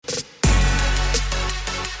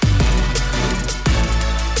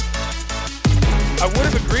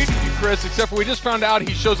Chris, except for we just found out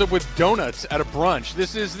he shows up with donuts at a brunch.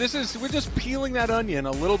 This is we're just peeling that onion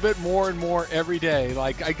a little bit more and more every day.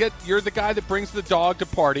 Like, I get you're the guy that brings the dog to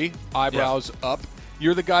party, eyebrows up.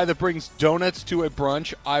 You're the guy that brings donuts to a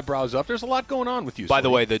brunch, eyebrows up. There's a lot going on with you. By the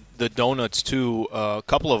way, the donuts, too, a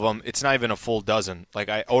couple of them, it's not even a full dozen. Like,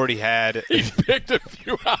 I already had. He picked a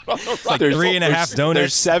few out on the right. Like 3.5 donuts.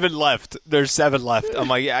 There's 7 left. I'm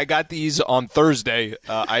like, I got these on Thursday.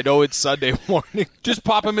 I know it's Sunday morning. Just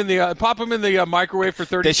pop them in the microwave for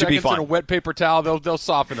 30 They should be seconds fine. in a wet paper towel. They'll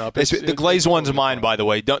soften up. The glazed one's totally mine, fine. by the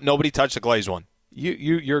way. Nobody touch the glazed one.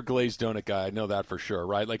 You're a glazed donut guy. I know that for sure,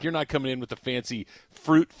 right? Like, you're not coming in with the fancy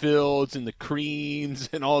fruit filleds and the creams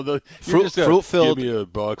and all the fruit filled. Give me a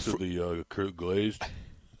box of the glazed.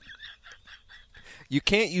 You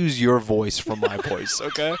can't use your voice for my voice,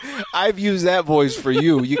 okay? I've used that voice for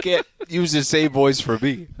you. You can't use the same voice for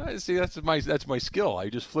me. See, that's my skill. I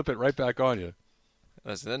just flip it right back on you.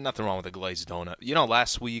 There's nothing wrong with a glazed donut. You know,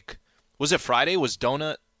 last week, was it Friday? Was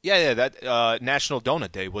donut? Yeah, that National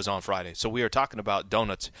Donut Day was on Friday. So we were talking about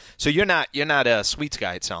donuts. So you're not a sweets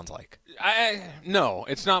guy, it sounds like. No,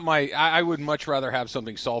 it's not my. I would much rather have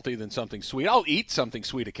something salty than something sweet. I'll eat something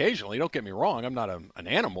sweet occasionally. Don't get me wrong. I'm not an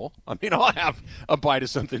animal. I mean, I'll have a bite of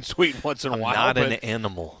something sweet once in a while. Not an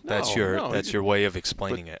animal. That's your way of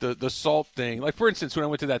explaining it. The salt thing, like for instance, when I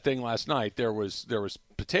went to that thing last night, there was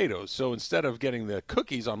potatoes. So instead of getting the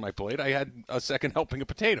cookies on my plate, I had a second helping of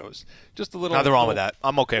potatoes. Just a little. Nothing wrong with that.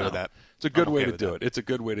 I'm okay with that. It's a good way to do it. It's a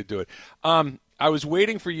good way to do it. I was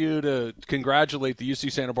waiting for you to congratulate the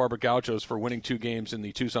UC Santa Barbara Gauchos for winning 2 games in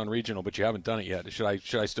the Tucson Regional, but you haven't done it yet. Should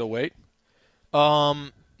I still wait?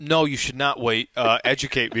 No, you should not wait.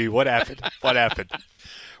 Educate me. What happened? What happened?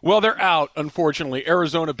 Well, they're out, unfortunately.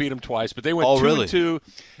 Arizona beat them twice, but they went 2-2.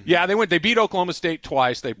 Yeah, they beat Oklahoma State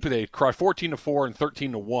twice. They cried 14-4 and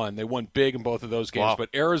 13-1. They won big in both of those games, but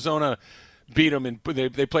Arizona beat them, and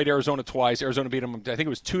they played Arizona twice. Arizona beat them, I think it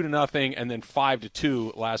was 2-0, and then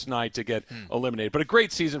 5-2 last night to get eliminated. But a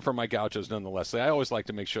great season for my Gauchos, nonetheless. I always like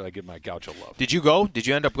to make sure I give my Gaucho love. Did you go? Did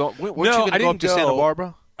you end up going? Weren't you going to go up to Santa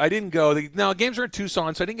Barbara? I didn't go. Games are in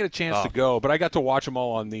Tucson, so I didn't get a chance to go. But I got to watch them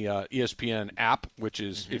all on the ESPN app, which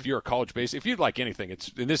is if you're a college base, if you'd like anything,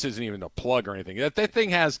 and this isn't even a plug or anything. That thing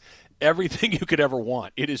has everything you could ever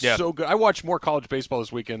want. It is so good. I watched more college baseball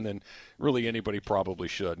this weekend than really anybody probably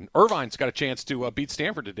should. And Irvine's got a chance to beat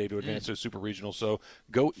Stanford today to advance to the Super Regional. So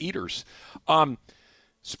go Eaters.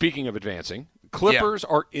 Speaking of advancing, Clippers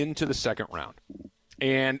are into the second round,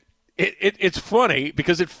 and it's funny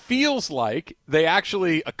because it feels like they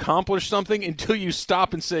actually accomplished something until you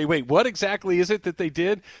stop and say, wait, what exactly is it that they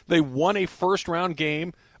did? They won a first-round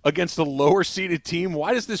game against a lower-seeded team.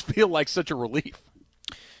 Why does this feel like such a relief?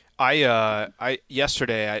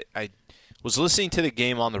 Yesterday I was listening to the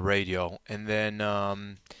game on the radio, and then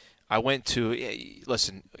I went to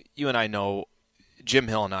listen. You and I know Jim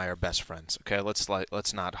Hill and I are best friends. Okay, let's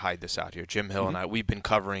not hide this out here. Jim Hill and I, we've been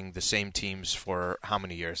covering the same teams for how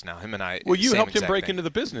many years now? Him and I. Well, you helped him break into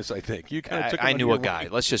the business. I think you kind of took. I knew a guy.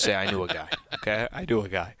 Let's just say I knew a guy. Okay, I knew a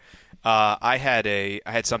guy. I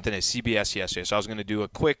had something at CBS yesterday, so I was going to do a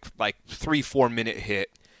quick 3-4 minute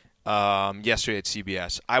hit yesterday at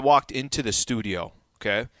CBS. I walked into the studio.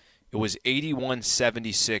 Okay, it was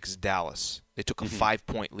 81-76 Dallas. They took a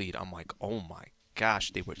 5-point lead. I'm like, oh my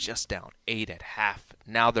gosh, they were just down 8 at half.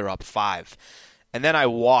 Now they're up 5. And then I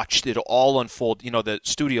watched it all unfold. You know, the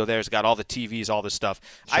studio there's got all the TVs, all this stuff.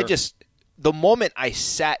 Sure. The moment I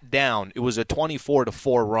sat down, it was a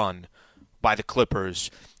 24-4 run by the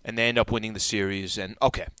Clippers, and they end up winning the series. And,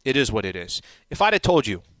 okay, it is what it is. If I'd have told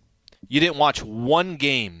you didn't watch one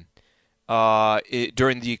game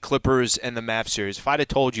during the Clippers and the Mavs series, if I'd have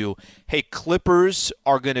told you, hey, Clippers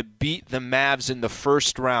are going to beat the Mavs in the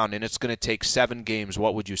first round and it's going to take 7 games,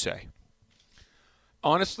 what would you say?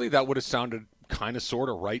 Honestly, that would have sounded kind of sort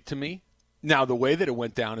of right to me. Now, the way that it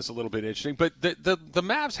went down is a little bit interesting, but the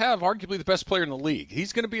Mavs have arguably the best player in the league.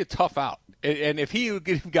 He's going to be a tough out. And if he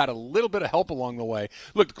got a little bit of help along the way,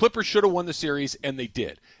 look, the Clippers should have won the series, and they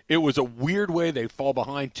did. It was a weird way. They fall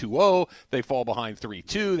behind 2-0. They fall behind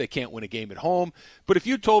 3-2. They can't win a game at home. But if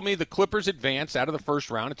you told me the Clippers advanced out of the first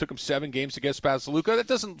round, it took them 7 games to get past Luka, that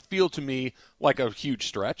doesn't feel to me like a huge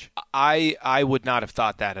stretch. I would not have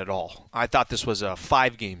thought that at all. I thought this was a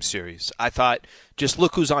 5-game series. I thought, just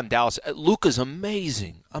look who's on Dallas. Luka's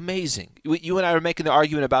amazing, amazing. You and I were making the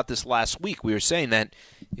argument about this last week. We were saying that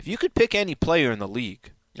if you could pick any player in the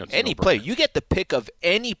league, you get the pick of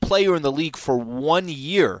any player in the league for 1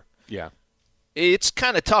 year. Yeah. It's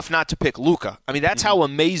kind of tough not to pick Luka. I mean, that's how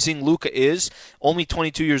amazing Luka is. Only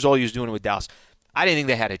 22 years old, he was doing it with Dallas. I didn't think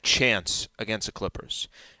they had a chance against the Clippers.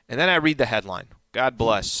 And then I read the headline. God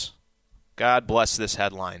bless God bless this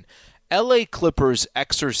headline. LA Clippers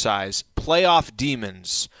exercise playoff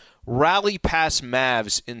demons, rally past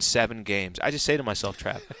Mavs in 7 games. I just say to myself,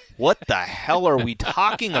 Trav, what the hell are we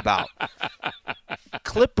talking about?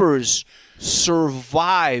 Clippers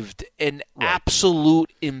survived an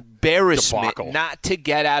absolute embarrassment debacle not to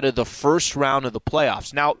get out of the first round of the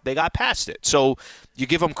playoffs. Now, they got past it, so you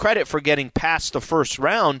give them credit for getting past the first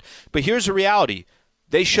round, but here's the reality.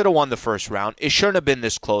 They should have won the first round. It shouldn't have been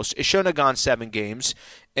this close. It shouldn't have gone 7 games.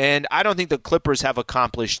 And I don't think the Clippers have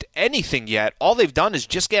accomplished anything yet. All they've done is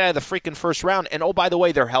just get out of the freaking first round. And, oh, by the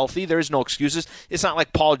way, they're healthy. There's no excuses. It's not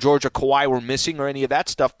like Paul George or Kawhi were missing or any of that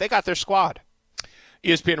stuff. They got their squad.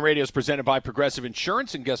 ESPN Radio is presented by Progressive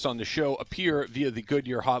Insurance, and guests on the show appear via the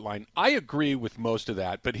Goodyear hotline. I agree with most of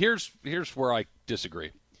that, but here's where I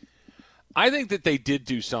disagree. I think that they did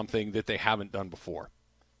do something that they haven't done before.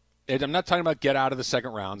 And I'm not talking about get out of the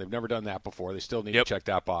second round. They've never done that before. They still need to check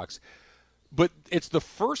that box. But it's the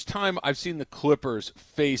first time I've seen the Clippers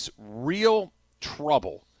face real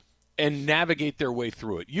trouble and navigate their way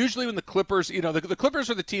through it. Usually when the Clippers, the Clippers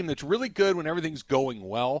are the team that's really good when everything's going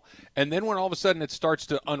well, and then when all of a sudden it starts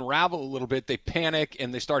to unravel a little bit, they panic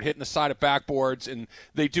and they start hitting the side of backboards, and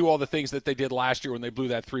they do all the things that they did last year when they blew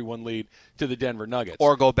that 3-1 lead to the Denver Nuggets.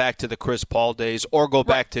 Or go back to the Chris Paul days, or go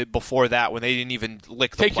back to before that when they didn't even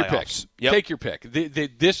lick the playoffs. Take your pick. Yep. Take your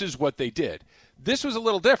pick. This is what they did. This was a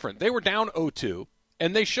little different. They were down 0-2.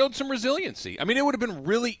 And they showed some resiliency. I mean, it would have been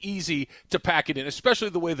really easy to pack it in, especially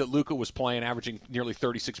the way that Luka was playing, averaging nearly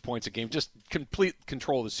 36 points a game, just complete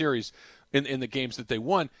control of the series in the games that they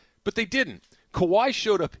won. But they didn't. Kawhi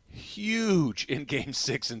showed up huge in Games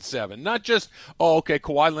 6 and 7. Not just,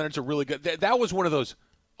 Kawhi Leonard's a really good. That was one of those,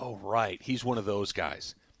 he's one of those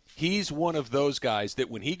guys. He's one of those guys that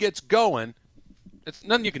when he gets going, it's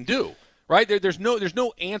nothing you can do. Right? There's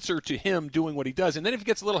no answer to him doing what he does. And then if he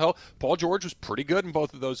gets a little help, Paul George was pretty good in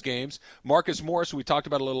both of those games. Marcus Morris, who we talked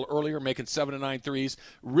about a little earlier, making 7 of 9 threes,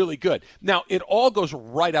 really good. Now, it all goes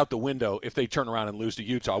right out the window if they turn around and lose to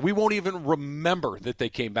Utah. We won't even remember that they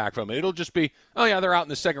came back from it. It'll just be, they're out in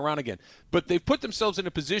the second round again. But they've put themselves in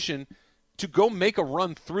a position to go make a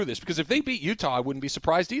run through this, because if they beat Utah, I wouldn't be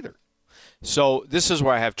surprised either. So this is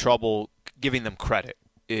where I have trouble giving them credit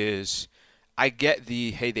is – I get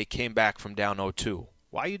they came back from down 0-2.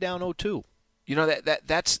 Why are you down 0-2?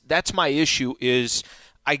 That's my issue is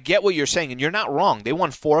I get what you're saying, and you're not wrong. They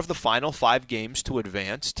won 4 of the final 5 games to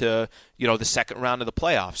advance to, the second round of the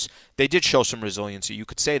playoffs. They did show some resiliency. You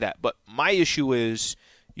could say that. But my issue is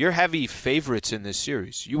you're heavy favorites in this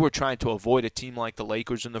series. You were trying to avoid a team like the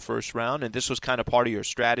Lakers in the first round, and this was kind of part of your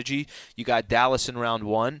strategy. You got Dallas in round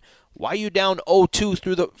 1. Why are you down 0-2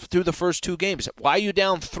 through the first 2 games? Why are you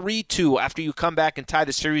down 3-2 after you come back and tie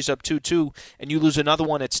the series up 2-2 and you lose another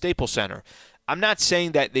one at Staples Center? I'm not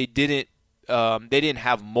saying that they didn't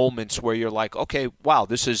have moments where you're like, okay, wow,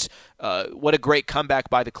 this is what a great comeback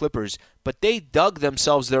by the Clippers. But they dug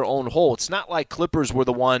themselves their own hole. It's not like Clippers were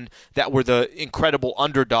the one that were the incredible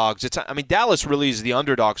underdogs. Dallas really is the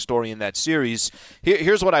underdog story in that series.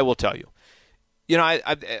 Here's what I will tell you.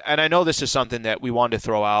 I know this is something that we wanted to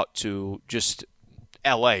throw out to just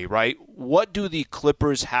L.A., right? What do the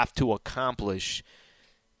Clippers have to accomplish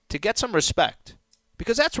to get some respect?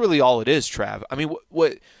 Because that's really all it is, Trav. I mean,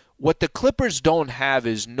 what the Clippers don't have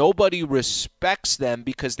is nobody respects them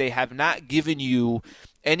because they have not given you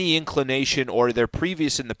any inclination, or their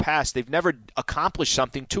previous in the past, they've never accomplished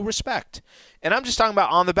something to respect. And I'm just talking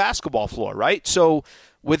about on the basketball floor, right? So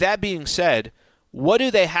with that being said, what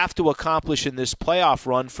do they have to accomplish in this playoff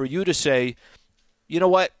run for you to say, you know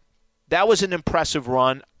what, that was an impressive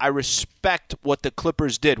run. I respect what the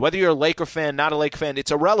Clippers did. Whether you're a Laker fan, not a Laker fan,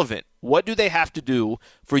 it's irrelevant. What do they have to do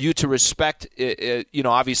for you to respect,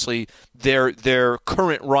 obviously, their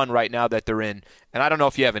current run right now that they're in? And I don't know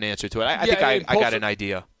if you have an answer to it. I think I got an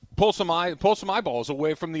idea. Pull some eyeballs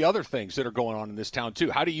away from the other things that are going on in this town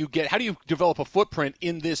too. How do you develop a footprint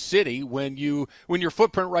in this city when your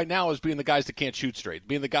footprint right now is being the guys that can't shoot straight,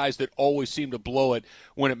 being the guys that always seem to blow it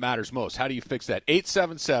when it matters most? How do you fix that?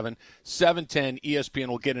 877-710 ESPN.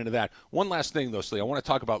 We'll get into that. One last thing though, Slee, I want to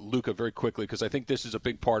talk about Luka very quickly because I think this is a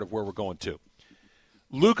big part of where we're going to.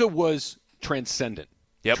 Luka was transcendent.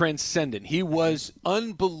 Yep. Transcendent. He was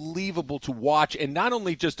unbelievable to watch, and not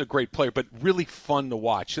only just a great player, but really fun to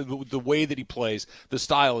watch. The way that he plays, the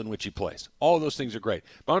style in which he plays. All of those things are great.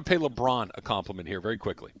 But I'm going to pay LeBron a compliment here very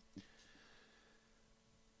quickly.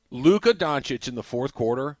 Luka Doncic in the fourth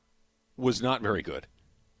quarter was not very good.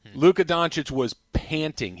 Luka Doncic was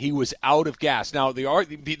panting. He was out of gas. Now,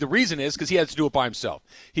 the reason is because he had to do it by himself.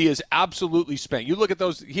 He is absolutely spent. You look at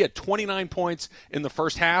those, he had 29 points in the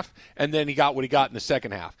first half, and then he got what he got in the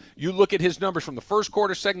second half. You look at his numbers from the first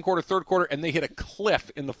quarter, second quarter, third quarter, and they hit a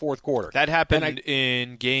cliff in the fourth quarter. That happened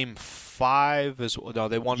in Game 5 as well. No,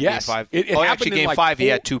 they won Yes. Game 5. It happened actually, in Game like 5, he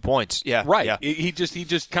four- had 2 points. Yeah, Right. Yeah. He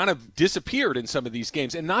just kind of disappeared in some of these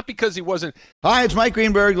games, and not because he wasn't. Hi, it's Mike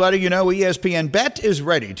Greenberg letting you know ESPN Bet is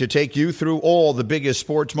ready to take you through all the biggest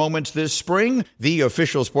sports moments this spring. The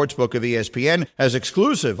official sportsbook of ESPN has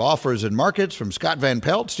exclusive offers and markets from Scott Van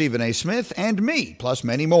Pelt, Stephen A. Smith, and me, plus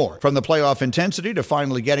many more. From the playoff intensity to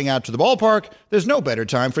finally getting out to the ballpark, there's no better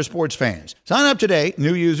time for sports fans. Sign up today.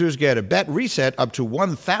 New users get a bet reset up to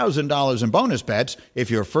 $1,000 in bonus bets if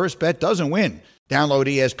your first bet doesn't win. Download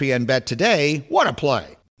ESPN Bet today. What a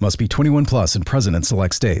play. Must be 21 plus and present in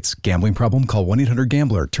select states. Gambling problem? Call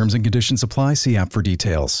 1-800-GAMBLER. Terms and conditions apply. See app for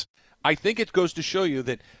details. I think it goes to show you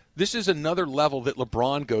that this is another level that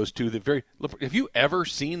LeBron goes to. Have you ever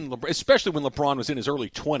seen LeBron, especially when LeBron was in his early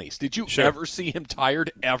 20s? Did you ever see him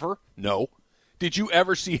tired ever? No. Did you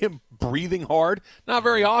ever see him breathing hard? Not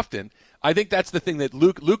very often. I think that's the thing that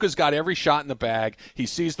Luka's got every shot in the bag. He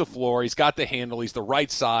sees the floor. He's got the handle. He's the right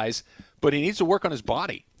size. But he needs to work on his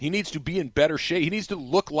body. He needs to be in better shape. He needs to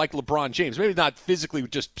look like LeBron James. Maybe not physically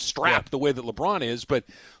just strapped the way that LeBron is, but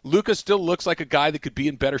Luka still looks like a guy that could be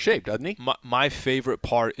in better shape, doesn't he? My favorite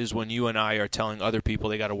part is when you and I are telling other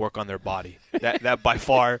people they got to work on their body. That by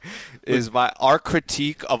far is our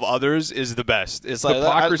critique of others is the best. It's like,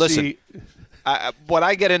 hypocrisy. When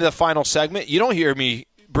I get into the final segment, you don't hear me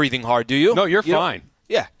breathing hard, do you? No, you're fine.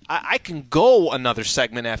 Yeah, I can go another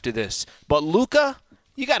segment after this. But Luka,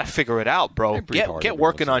 you got to figure it out, bro. Get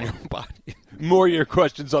working on your body. More of your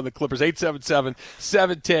questions on the Clippers.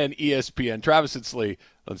 877-710-ESPN. Travis and Slee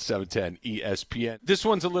on 710 ESPN. This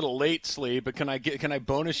one's a little late, Slee, but can I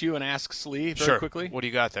bonus you and ask Slee very quickly? What do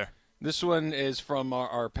you got there? This one is from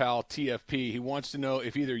our pal TFP. He wants to know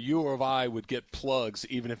if either you or I would get plugs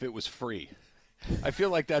even if it was free. I feel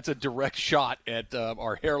like that's a direct shot at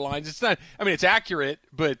our hairlines. It's not. I mean, it's accurate,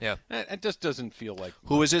 but it just doesn't feel like.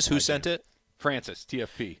 Who is this? Who sent it? Francis,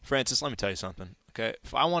 TFP. Francis, let me tell you something. Okay,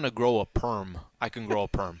 if I want to grow a perm, I can grow a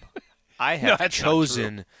perm. I have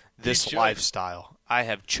chosen this lifestyle. I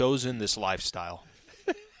have chosen this lifestyle.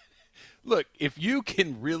 Look, if you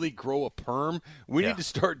can really grow a perm, we need to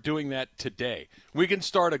start doing that today. We can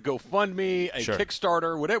start a GoFundMe, a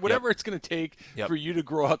Kickstarter, whatever it's going to take for you to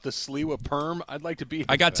grow out the Sliwa perm. I'd like to be.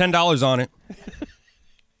 I got $10 on it.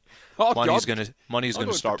 Money's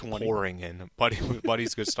gonna start pouring in.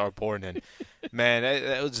 Buddy's gonna start pouring in. Man,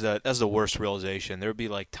 that's the worst realization. There would be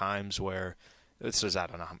like times where this was, I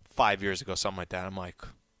don't know, 5 years ago, something like that. I'm like,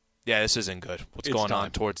 yeah, this isn't good. What's going on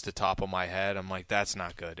towards the top of my head? I'm like, that's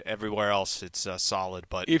not good. Everywhere else, it's solid.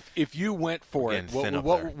 But if you went for it,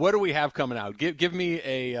 what do we have coming out? Give me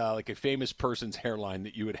a famous person's hairline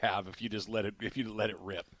that you would have if you let it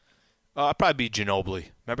rip. I'd probably be Ginobili.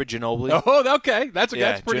 Remember Ginobili? Oh, okay. That's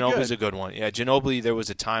pretty Ginobili's good. a good one. Yeah, Ginobili, there was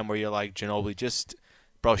a time where you're like, Ginobili, just,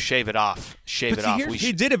 bro, shave it off.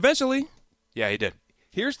 He did eventually. Yeah, he did.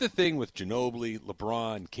 Here's the thing with Ginobili,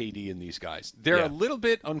 LeBron, KD, and these guys. They're a little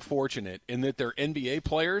bit unfortunate in that they're NBA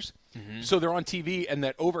players, so they're on TV and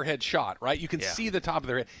that overhead shot, right? You can see the top of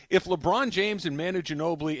their head. If LeBron James and Manu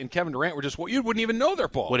Ginobili and Kevin Durant were just you wouldn't even know they're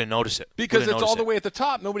bald. Wouldn't notice it. Because it's all the way at the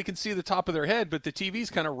top. Nobody can see the top of their head, but the TV's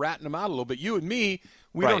kind of ratting them out a little bit. You and me,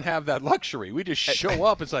 we don't have that luxury. We just show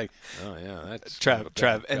up. It's like, oh, yeah, that's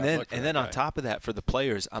Trav. And then on top of that, for the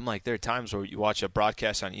players, I'm like, there are times where you watch a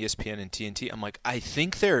broadcast on ESPN and TNT. I'm like, I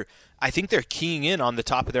think they're keying in on the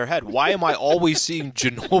top of their head. Why am I always seeing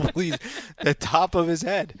Ginobili, the top of his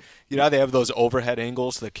head? You know, they have those overhead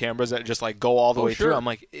angles, the cameras that just like go all the way through. I'm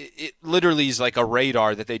like, it literally is like a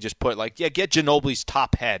radar that they just put. Like, get Ginobili's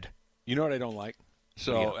top head. You know what I don't like?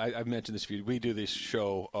 So I've mentioned this. We do this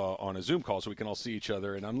show on a Zoom call so we can all see each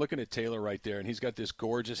other. And I'm looking at Taylor right there, and he's got this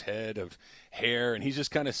gorgeous head of hair, and he's just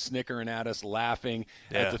kind of snickering at us, laughing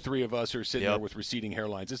at the three of us who are sitting there with receding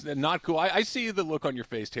hairlines. Isn't that not cool? I see the look on your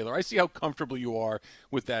face, Taylor. I see how comfortable you are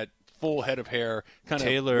with that full head of hair, kind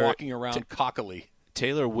of walking around cockily.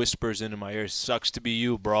 Taylor whispers into my ear, "Sucks to be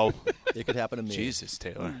you, bro." It could happen to me. Jesus,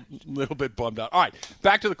 Taylor. A little bit bummed out. All right,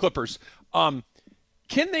 back to the Clippers. Can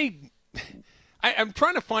they – I'm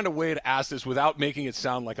trying to find a way to ask this without making it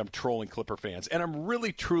sound like I'm trolling Clipper fans, and I'm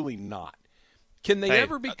really, truly not. Can they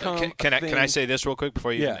ever become Can I say this real quick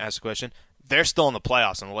before you even ask the question? They're still in the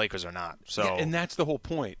playoffs, and the Lakers are not. So and that's the whole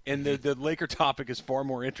point. And the Laker topic is far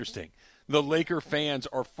more interesting. the Laker fans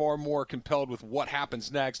are far more compelled with what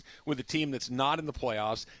happens next with a team that's not in the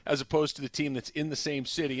playoffs as opposed to the team that's in the same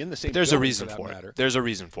city, in the same. There's a reason for it. There's a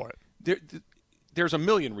reason for it. There's a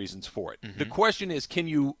million reasons for it. Mm-hmm. The question is, can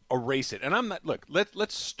you erase it? And I'm not. Look,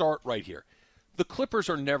 let's start right here. The Clippers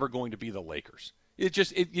are never going to be the Lakers. You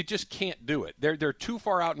just can't do it. They're too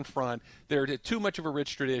far out in front. They're too much of a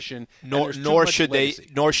rich tradition. Nor should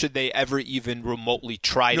they ever even remotely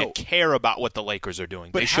try to care about what the Lakers are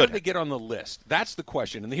doing. But how did they get on the list? That's the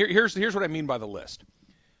question. And here's what I mean by the list.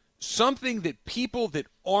 Something that people that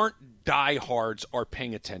aren't diehards are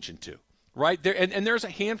paying attention to. Right there, and there's a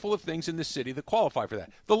handful of things in this city that qualify for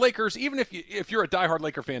that. The Lakers, even if you're a diehard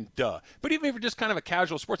Laker fan, duh. But even if you're just kind of a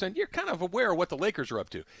casual sports fan, you're kind of aware of what the Lakers are up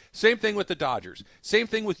to. Same thing with the Dodgers. Same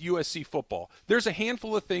thing with USC football. There's a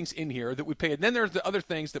handful of things in here that we pay. And then there's the other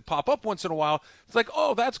things that pop up once in a while. It's like,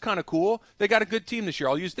 oh, that's kind of cool. They got a good team this year.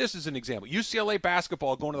 I'll use this as an example. UCLA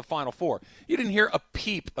basketball going to the Final Four. You didn't hear a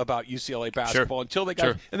peep about UCLA basketball until they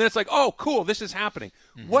got, and then it's like, oh, cool, this is happening.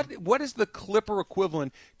 Mm-hmm. What is the Clipper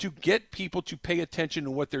equivalent to get people to pay attention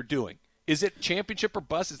to what they're doing? Is it championship or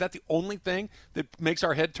bust? Is that the only thing that makes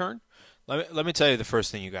our head turn? Let me tell you the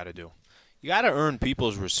first thing you got to do. You got to earn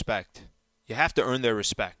people's respect. You have to earn their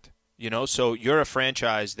respect. So you're a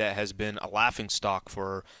franchise that has been a laughingstock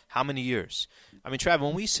for how many years? I mean, Trav,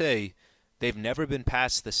 when we say they've never been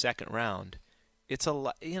past the second round, it's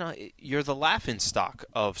you're the laughingstock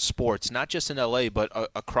of sports, not just in LA, but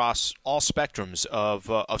across all spectrums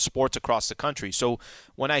of sports across the country. So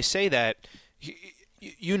when I say that,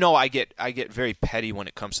 I get very petty when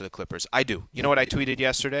it comes to the Clippers. I do. You know what I tweeted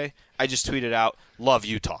yesterday? I just tweeted out, "Love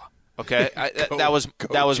Utah." Okay, that was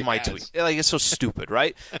my tweet. Like, it's so stupid,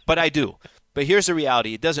 right? But I do. But here's the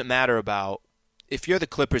reality: it doesn't matter about. If you're the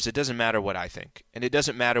Clippers, it doesn't matter what I think, and it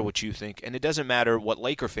doesn't matter what you think, and it doesn't matter what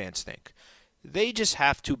Laker fans think. They just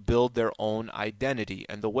have to build their own identity.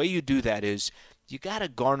 And the way you do that is you got to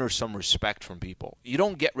garner some respect from people. You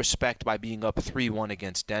don't get respect by being up 3-1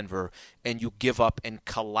 against Denver and you give up and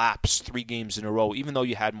collapse 3 games in a row, even though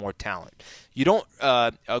you had more talent. You don't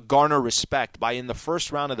garner respect by in the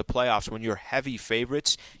first round of the playoffs when you're heavy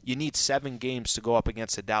favorites, you need 7 games to go up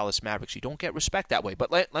against the Dallas Mavericks. You don't get respect that way.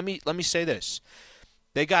 But let me say this.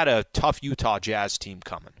 They got a tough Utah Jazz team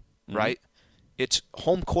coming, right? Its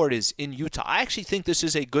home court is in Utah. I actually think this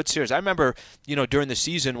is a good series. I remember, during the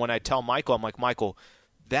season when I tell Michael, I'm like, Michael,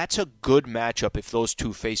 that's a good matchup if those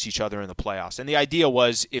two face each other in the playoffs. And the idea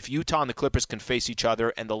was if Utah and the Clippers can face each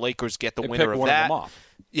other and the Lakers get the winner of that. Of them off.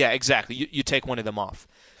 Yeah, exactly. You take one of them off.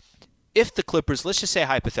 If the Clippers, let's just say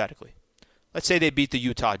hypothetically, let's say they beat the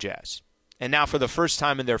Utah Jazz. And now for the first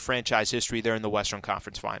time in their franchise history, they're in the Western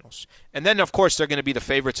Conference Finals. And then, of course, they're going to be the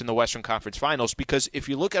favorites in the Western Conference Finals because if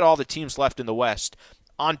you look at all the teams left in the West,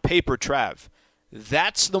 on paper, Trav,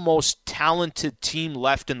 that's the most talented team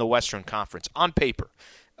left in the Western Conference, on paper.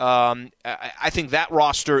 I think that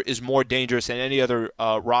roster is more dangerous than any other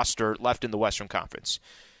roster left in the Western Conference.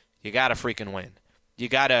 You got to freaking win. You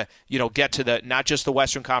got to, get to not just the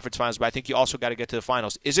Western Conference Finals, but I think you also got to get to the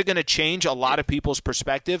finals. Is it going to change a lot of people's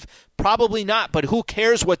perspective? Probably not, but who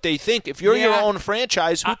cares what they think? If you're your own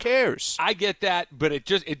franchise, who cares? I get that, but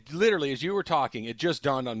it literally, as you were talking, it just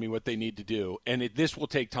dawned on me what they need to do, and this will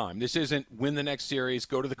take time. This isn't win the next series,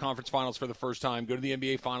 go to the conference finals for the first time, go to the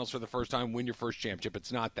NBA finals for the first time, win your first championship.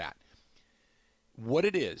 It's not that. What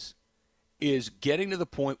it is getting to the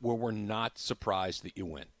point where we're not surprised that you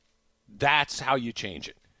win. That's how you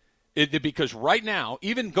change it. Because right now,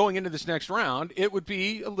 even going into this next round, it would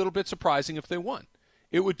be a little bit surprising if they won.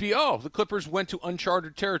 It would be, the Clippers went to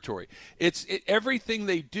uncharted territory. Everything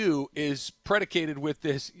they do is predicated with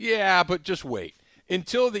this, but just wait.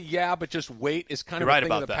 Until the but just wait is kind of a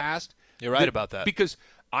thing of the past. You're right about that. Because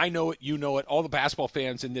I know it, you know it, all the basketball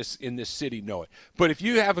fans in this city know it. But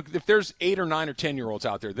if there's 8 or 9 or 10-year-olds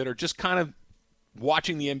out there that are just kind of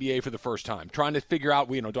watching the NBA for the first time, trying to figure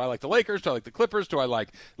out, do I like the Lakers? Do I like the Clippers? Do I like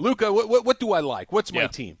Luka? What do I like? What's my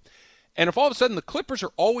team? And if all of a sudden the Clippers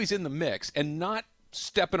are always in the mix and not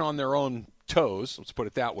stepping on their own toes, let's put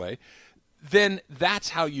it that way, then that's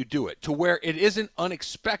how you do it, to where it isn't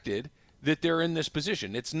unexpected that they're in this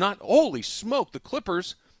position. It's not, holy smoke, the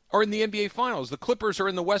Clippers are in the NBA Finals. The Clippers are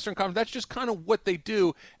in the Western Conference. That's just kind of what they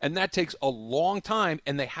do, and that takes a long time,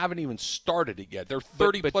 and they haven't even started it yet. They're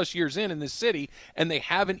 30-plus years in this city, and they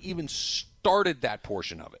haven't even started that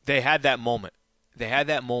portion of it. They had that moment. They had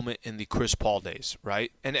that moment in the Chris Paul days,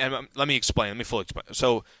 right? And let me explain. Let me fully explain.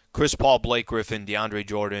 So Chris Paul, Blake Griffin, DeAndre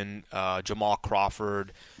Jordan, Jamal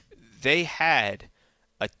Crawford, they had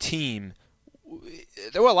a team.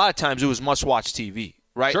 There were a lot of times it was must-watch TV.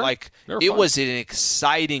 Right? Sure. Like, it was an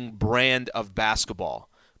exciting brand of basketball.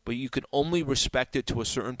 but you can only respect it to a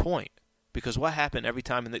certain point. Because what happened every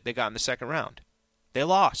time they got in the second round? They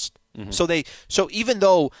lost. Mm-hmm. So even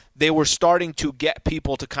though they were starting to get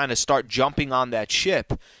people to kind of start jumping on that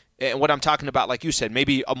ship, and what I'm talking about, like you said,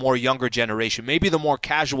 maybe a more younger generation, maybe the more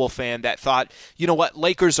casual fan that thought, you know what,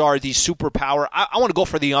 Lakers are the superpower. I want to go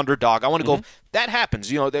for the underdog. I want to go. That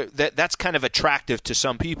happens. You know, that's kind of attractive to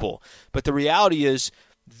some people. But the reality is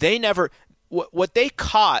they never – what they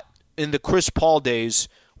caught in the Chris Paul days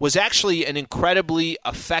was actually an incredibly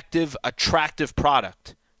effective, attractive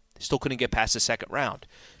product. They still couldn't get past the second round.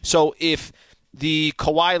 So if the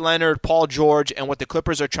Kawhi Leonard, Paul George, and what the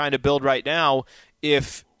Clippers are trying to build right now,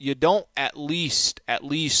 if you don't at least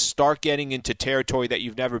start getting into territory that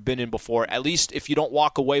you've never been in before, at least if you don't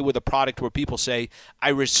walk away with a product where people say, I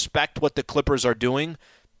respect what the Clippers are doing,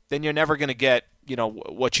 then you're never going to get, you know,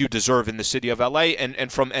 what you deserve in the city of LA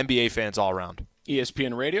and from NBA fans all around.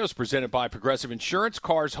 ESPN Radio is presented by Progressive Insurance.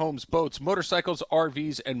 Cars, homes, boats, motorcycles,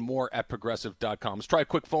 RVs, and more at Progressive.com. Let's try a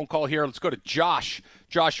quick phone call here. Let's go to Josh.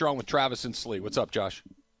 Josh, you're on with Travis and Slee. What's up, Josh?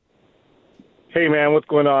 Hey, man, what's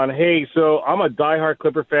going on? Hey, so I'm a diehard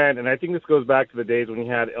Clipper fan, and I think this goes back to the days when you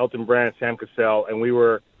had Elton Brand and Sam Cassell, and we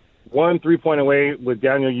were 1 3-point away with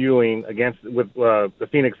Daniel Ewing with the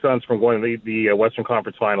Phoenix Suns from going to the Western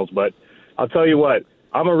Conference Finals. But I'll tell you what,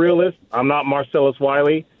 I'm a realist. I'm not Marcellus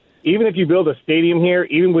Wiley. Even if you build a stadium here,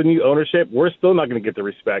 even with new ownership, we're still not going to get the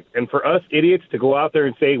respect. And for us idiots to go out there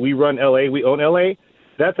and say we run L.A., we own L.A.,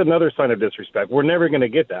 that's another sign of disrespect. We're never going to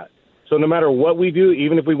get that. So no matter what we do,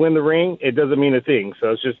 even if we win the ring, it doesn't mean a thing.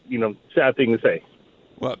 So it's just, sad thing to say.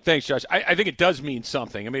 Well, thanks, Josh. I think it does mean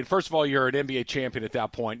something. I mean, first of all, you're an NBA champion at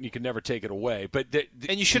that point, and you can never take it away.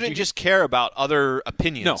 And you shouldn't just care about other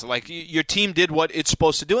opinions. No. Like, your team did what it's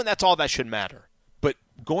supposed to do, and that's all that should matter. But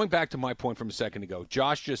going back to my point from a second ago,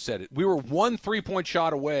 Josh just said it. We were 1 3-point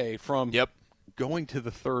shot away from going to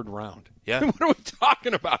the third round. Yeah. What are we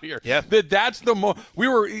talking about here? Yeah. That's the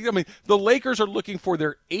the Lakers are looking for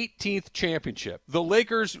their 18th championship. The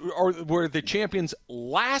Lakers were the champions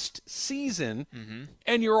last season,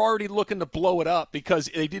 and you're already looking to blow it up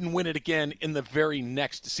because they didn't win it again in the very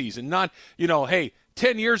next season. Not, hey,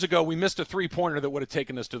 10 years ago we missed a three-pointer that would have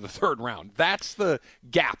taken us to the third round. That's the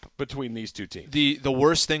gap between these two teams. The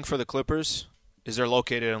worst thing for the Clippers is they're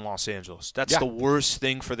located in Los Angeles. That's the worst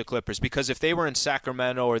thing for the Clippers, because if they were in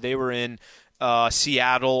Sacramento or they were in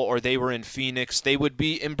Seattle or they were in Phoenix, they would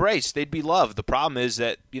be embraced. They'd be loved. The problem is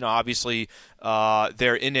that, obviously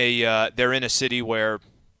they're in a city where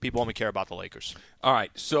people only care about the Lakers. All right,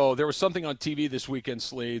 so there was something on TV this weekend,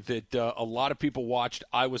 Slee, that a lot of people watched.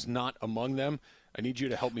 I was not among them. I need you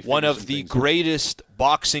to help me. One of the greatest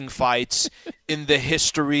boxing fights in the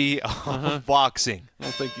history of boxing. I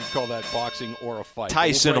don't think you'd call that boxing or a fight.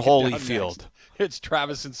 Tyson Holyfield. It's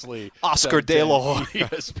Travis and Slee. Oscar De La Hoya.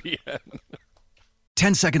 ESPN.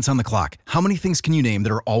 10 seconds on the clock. How many things can you name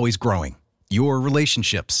that are always growing? Your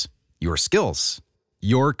relationships, your skills,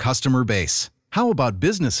 your customer base. How about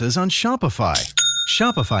businesses on Shopify?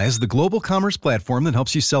 Shopify is the global commerce platform that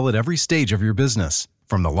helps you sell at every stage of your business.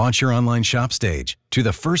 From the launch your online shop stage to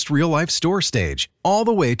the first real-life store stage, all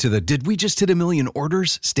the way to the did we just hit a million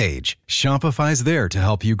orders stage, Shopify's there to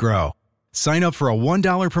help you grow. Sign up for a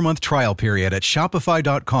 $1 per month trial period at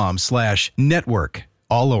shopify.com/network,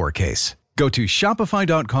 all lowercase. Go to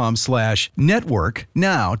shopify.com/network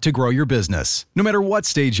now to grow your business, no matter what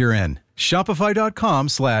stage you're in.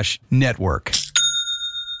 Shopify.com/network. It's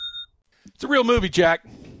a real movie, Jack.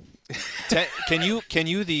 Can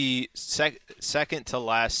you the second to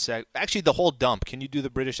last actually the whole dump? Can you do the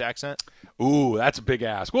British accent? Ooh, that's a big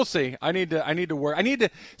ask. We'll see. I need to work.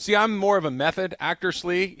 See. I'm more of a method actor,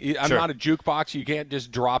 Slee. I'm not a jukebox. You can't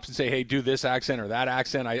just drop and say, "Hey, do this accent or that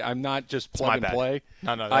accent." I'm not just plug and play.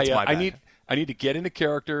 No, that's my bad. I need to get into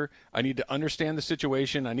character. I need to understand the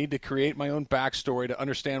situation. I need to create my own backstory to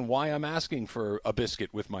understand why I'm asking for a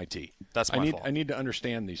biscuit with my tea. That's my fault. I need to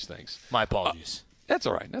understand these things. My apologies. That's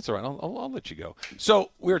all right. I'll let you go.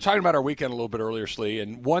 So we were talking about our weekend a little bit earlier, Slee,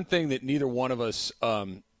 and one thing that neither one of us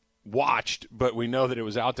watched, but we know that it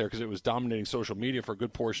was out there because it was dominating social media for a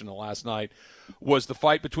good portion of last night, was the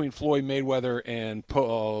fight between Floyd Mayweather and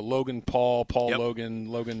Logan Paul,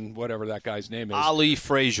 Logan, whatever that guy's name is. Ali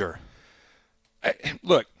Frazier.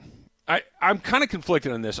 Look, I'm kind of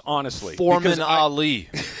conflicted on this, honestly. Foreman Ali.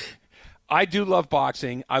 I do love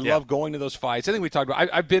boxing. I love going to those fights. I think we talked about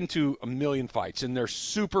I've been to a million fights, and they're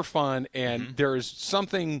super fun, and there's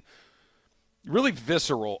something really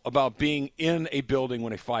visceral about being in a building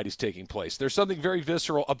when a fight is taking place. There's something very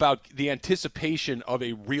visceral about the anticipation of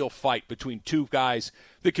a real fight between two guys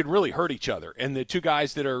that can really hurt each other, and the two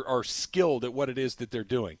guys that are skilled at what it is that they're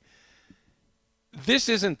doing. This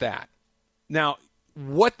isn't that. Now,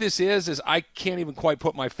 what this is I can't even quite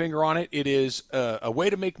put my finger on it. It is a way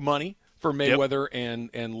to make money for Mayweather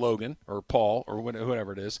and Logan, or Paul, or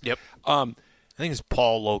whatever it is. Yep. I think it's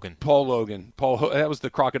Paul Logan. That was the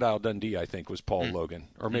Crocodile Dundee, I think, was Paul Logan.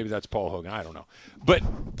 Or maybe that's Paul Hogan. I don't know.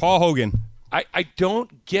 But Paul Hogan. I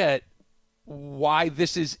don't get why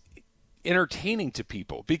this is entertaining to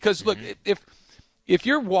people. Because, look, if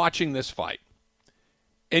you're watching this fight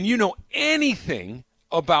and you know anything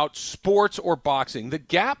about sports or boxing, the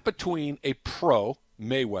gap between a pro,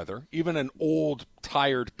 Mayweather, even an old,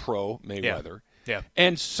 tired pro, Mayweather,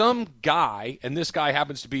 and some guy, and this guy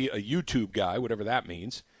happens to be a YouTube guy, whatever that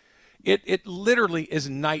means, it literally is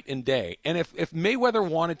night and day. And if Mayweather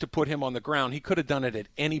wanted to put him on the ground, he could have done it at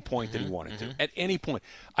any point that he wanted to. At any point.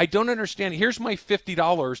 I don't understand. Here's my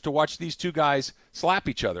 $50 to watch these two guys slap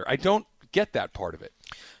each other. I don't get that part of it.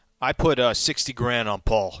 I put $60,000 on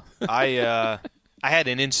Paul. I had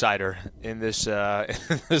an insider in this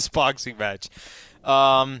this boxing match.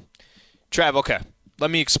 Trav, okay, let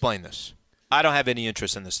me explain this. I don't have any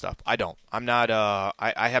interest in this stuff. I don't. I'm not.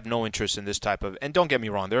 I have no interest in this type of. And don't get me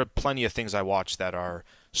wrong, there are plenty of things I watch that are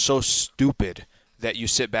so stupid that you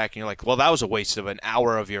sit back and you're like, well, that was a waste of an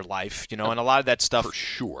hour of your life, And a lot of that stuff for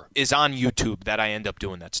sure is on YouTube that I end up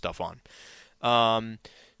doing that stuff on.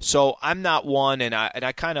 So I'm not one, and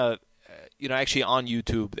I kind of, actually on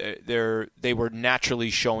YouTube, they were naturally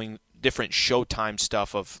showing different Showtime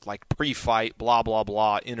stuff of like pre-fight, blah blah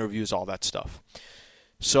blah, interviews, all that stuff.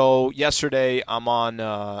 So yesterday, I'm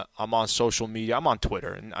on social media. I'm on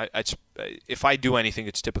Twitter, and if I do anything,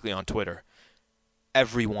 it's typically on Twitter.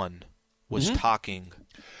 Everyone was talking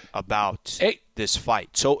about this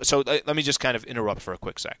fight. So let me just kind of interrupt for a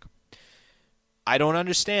quick sec. I don't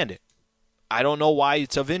understand it. I don't know why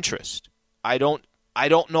it's of interest. I don't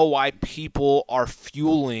know why people are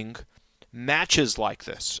fueling matches like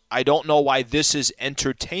this. I don't know why this is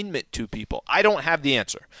entertainment to people. I don't have the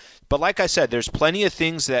answer. But like I said, there's plenty of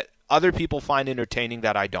things that other people find entertaining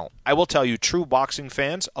that I don't. I will tell you, true boxing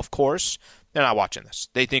fans, of course, they're not watching this.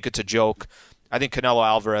 They think it's a joke. I think Canelo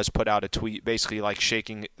Alvarez put out a tweet basically like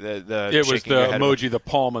shaking the It was the emoji, the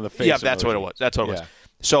palm of the face. Yeah, that's what it was. That's what it was.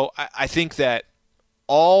 So I think that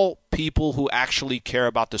all people who actually care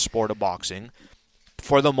about the sport of boxing,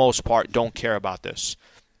 for the most part, don't care about this.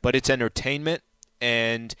 But it's entertainment,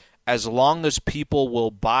 and as long as people will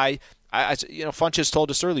buy, Funches told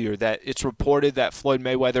us earlier that it's reported that Floyd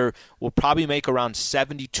Mayweather will probably make around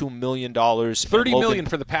 $72 million. $30 million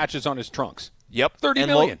for the patches on his trunks. Yep, $30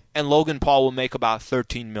 million. And Logan Paul will make about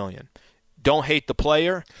 $13 million. Don't hate the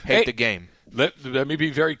player, hate the game. Let me be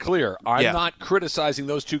very clear. I'm not criticizing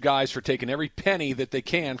those two guys for taking every penny that they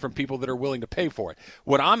can from people that are willing to pay for it.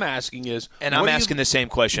 What I'm asking is... And I'm asking the same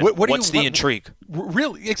question. What's the intrigue?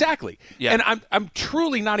 Really? Exactly. Yeah. And I'm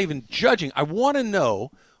truly not even judging. I want to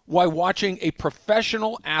know why watching a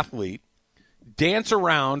professional athlete dance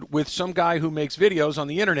around with some guy who makes videos on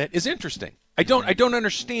the internet is interesting. I don't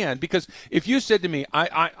understand, because if you said to me,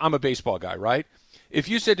 I'm a baseball guy, right? If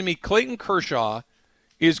you said to me, Clayton Kershaw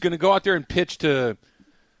is going to go out there and pitch to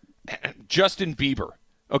Justin Bieber.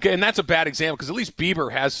 Okay, and that's a bad example because at least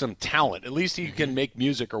Bieber has some talent. At least he can make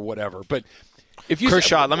music or whatever. But if you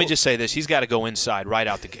Kershaw, let me just say this. He's got to go inside right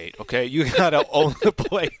out the gate, okay? You got to own the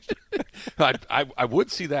plate. I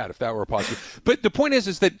would see that if that were possible. But the point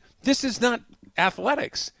is that this is not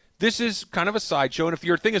athletics. This is kind of a sideshow. And if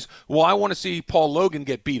your thing is, well, I want to see Paul Logan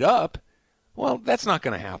get beat up, well, that's not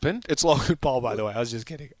going to happen. It's Logan Paul, by the way. I was just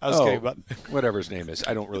kidding. I was kidding about whatever his name is.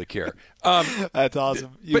 I don't really care. That's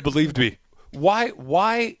awesome. You believed me.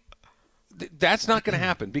 Why? That's not going to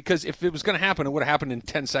happen, because if it was going to happen, it would have happened in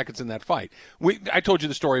 10 seconds in that fight. I told you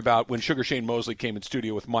the story about when Sugar Shane Mosley came in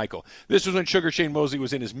studio with Michael. This was when Sugar Shane Mosley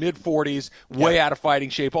was in his mid-40s, way out of fighting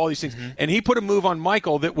shape, all these things. And he put a move on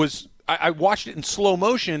Michael that was – I watched it in slow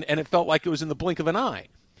motion, and it felt like it was in the blink of an eye.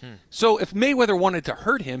 So if Mayweather wanted to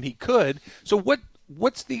hurt him, he could. So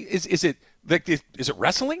what's the – is it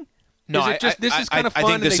wrestling? No, is it just this is kind of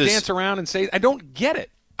fun and they dance around and say – I don't get it.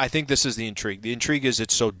 I think this is the intrigue. The intrigue is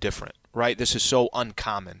it's so different, right? This is so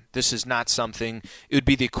uncommon. This is not something – it would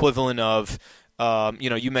be the equivalent of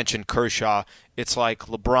you mentioned Kershaw. It's like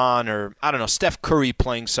LeBron or, I don't know, Steph Curry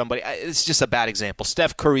playing somebody. It's just a bad example.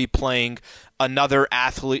 Steph Curry playing another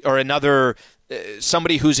athlete or another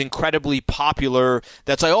somebody who's incredibly popular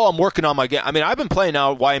that's like, oh, I'm working on my game. I mean, I've been playing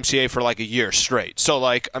now at YMCA for like a year straight. So,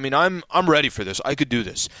 like, I mean, I'm ready for this. I could do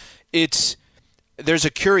this. There's a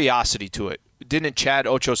curiosity to it. Didn't Chad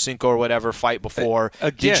Ochocinco or whatever fight before?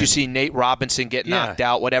 Again. Did you see Nate Robinson get knocked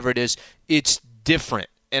out? Whatever it is. It's different.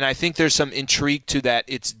 and I think there's some intrigue to that.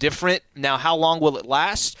 It's different. Now, how long will it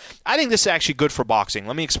last? I think this is actually good for boxing.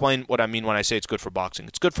 Let me explain what I mean when I say it's good for boxing.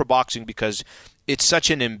 It's good for boxing because it's such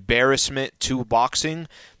an embarrassment to boxing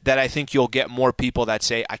that I think you'll get more people that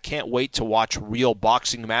say, I can't wait to watch real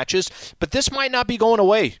boxing matches. But this might not be going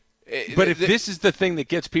away. But if this is the thing that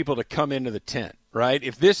gets people to come into the tent, right?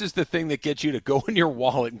 If this is the thing that gets you to go in your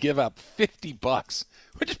wallet and give up $50,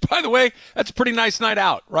 which is, by the way, that's a pretty nice night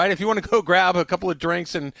out, right? If you want to go grab a couple of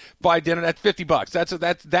drinks and buy dinner, that's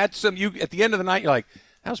 $50. That's some, you at the end of the night, you're like,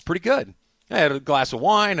 that was pretty good. I had a glass of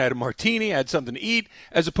wine, I had a martini, I had something to eat,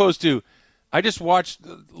 as opposed to, I just watched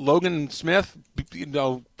Logan Smith,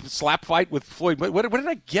 slap fight with Floyd. What did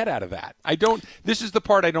I get out of that? This is the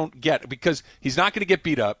part I don't get, because he's not going to get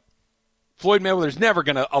beat up. Floyd Mayweather's never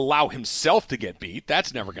going to allow himself to get beat.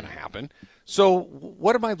 That's never going to happen. So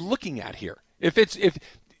what am I looking at here? If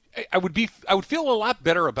I would feel a lot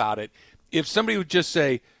better about it if somebody would just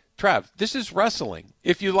say, Trav, this is wrestling.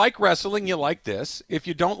 If you like wrestling, you like this. If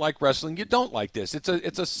you don't like wrestling, you don't like this. It's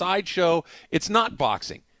a sideshow. It's not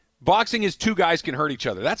boxing. Boxing is two guys can hurt each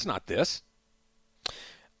other. That's not this.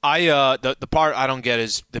 The part I don't get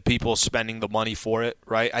is the people spending the money for it,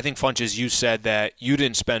 right? I think Funches, you said that you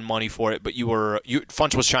didn't spend money for it, but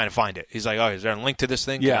Funch was trying to find it. He's like, oh, is there a link to this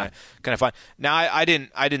thing? Yeah. Can I find? Now I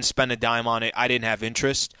didn't spend a dime on it. I didn't have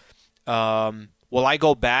interest. Will I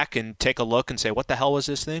go back and take a look and say, what the hell was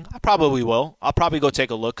this thing? I probably will. I'll probably go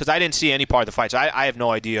take a look because I didn't see any part of the fight. So I have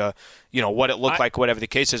no idea, what it looked like, whatever the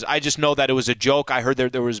case is. I just know that it was a joke. I heard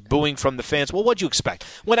there was booing from the fans. Well, what'd you expect?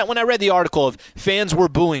 When I read the article of fans were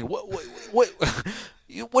booing,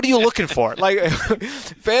 what are you looking for? Like,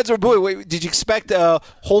 fans were booing. Wait, did you expect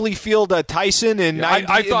Holyfield Tyson in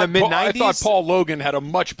the mid-90s? I thought Paul Logan had a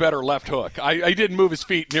much better left hook. I didn't move his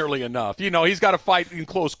feet nearly enough. He's got to fight in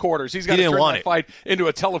close quarters. He's got to turn that fight into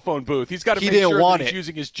a telephone booth. He's got to make sure that he's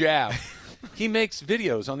using his jab. He makes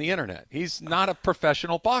videos on the internet. He's not a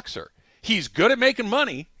professional boxer. He's good at making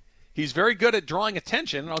money. He's very good at drawing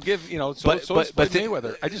attention. I'll give but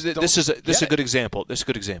Mayweather. This is a good example. This is a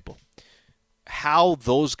good example. How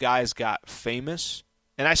those guys got famous,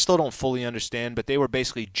 and I still don't fully understand, but they were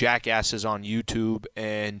basically jackasses on YouTube,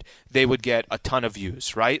 and they would get a ton of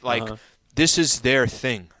views, right? Like, This is their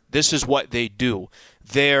thing. This is what they do.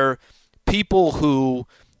 They're people who,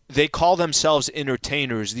 they call themselves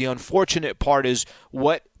entertainers. The unfortunate part is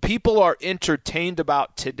what people are entertained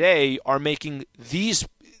about today are making these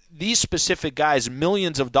specific guys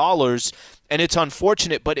millions of dollars, and it's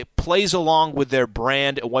unfortunate, but it plays along with their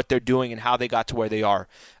brand and what they're doing and how they got to where they are.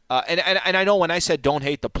 And I know when I said don't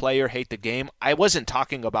hate the player, hate the game, I wasn't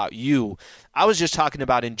talking about you. I was just talking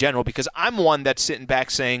about in general, because I'm one that's sitting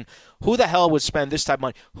back saying, who the hell would spend this type of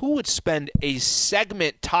money? Who would spend a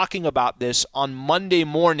segment talking about this on Monday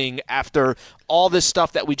morning after all this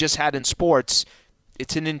stuff that we just had in sports?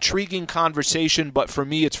 It's an intriguing conversation, but for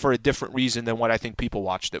me, it's for a different reason than what I think people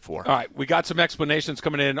watched it for. All right, we got some explanations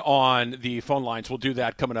coming in on the phone lines. We'll do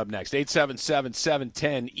that coming up next.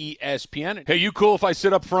 877-710-ESPN. Hey, you cool if I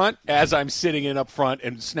sit up front? As I'm sitting in up front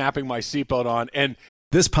and snapping my seatbelt on. And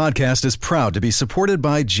this podcast is proud to be supported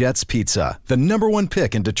by Jets Pizza, the #1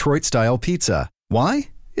 pick in Detroit-style pizza. Why?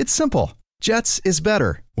 It's simple. Jets is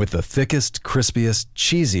better. With the thickest, crispiest,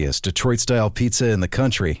 cheesiest Detroit-style pizza in the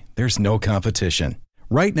country, there's no competition.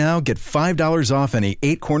 Right now, get $5 off any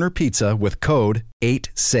 8-corner pizza with code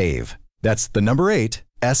 8SAVE. That's the number 8,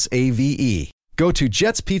 S-A-V-E. Go to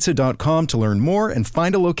jetspizza.com to learn more and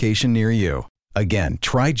find a location near you. Again,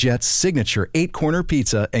 try Jet's signature 8-corner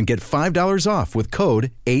pizza and get $5 off with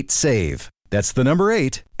code 8SAVE. That's the number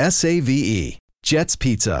 8, S-A-V-E. Jet's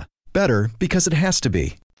Pizza. Better because it has to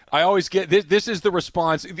be. I always get this is the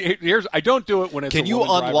response. I don't do it when it's Can you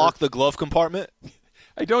unlock the glove compartment?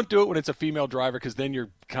 I don't do it when it's a female driver, because then you're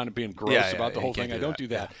kind of being gross about the whole thing. I don't do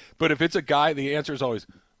that. But if it's a guy, the answer is always,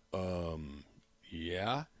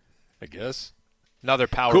 yeah, I guess. Another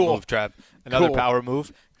power move, Trav. Another power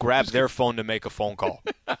move. Grab their phone to make a phone call.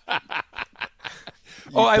 I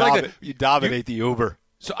like it. You dominate the Uber.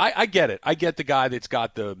 So I get it. I get the guy that's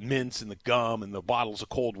got the mints and the gum and the bottles of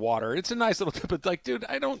cold water. It's a nice little tip. But, like, dude,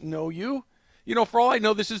 I don't know you. For all I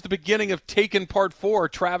know, this is the beginning of Taken Part 4.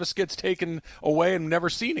 Travis gets taken away and never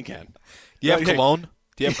seen again. Do you have cologne?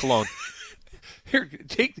 Do you have cologne? Here,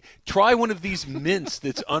 try one of these mints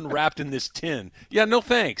that's unwrapped in this tin. Yeah, no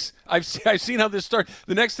thanks. I've seen how this starts.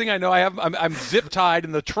 The next thing I know, I'm zip tied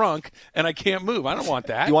in the trunk and I can't move. I don't want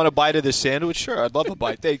that. You want a bite of this sandwich? Sure, I'd love a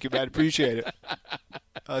bite. Thank you, man. Appreciate it.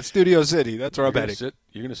 Studio City, that's where I'm heading.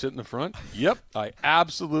 You're going to sit in the front? Yep, I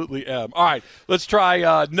absolutely am. All right, let's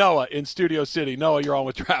try Noah in Studio City. Noah, you're on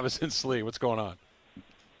with Travis and Slee. What's going on?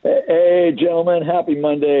 Hey, gentlemen, happy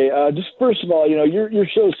Monday. Just first of all, your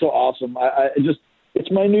show's so awesome. It's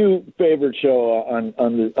my new favorite show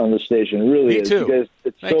on the station. It really Me is. too. Because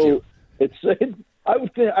it's Thank you. I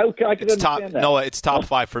could It's understand that. No, it's top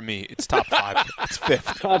 5 for me. It's top 5. It's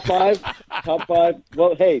 5th. Top five. Top 5.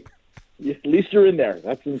 Well, hey, at least you're in there.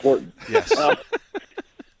 That's important. Yes.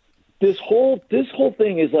 This whole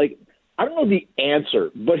thing is like, I don't know the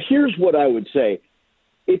answer, but here's what I would say.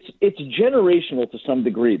 It's generational to some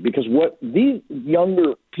degree, because what these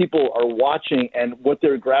younger people are watching and what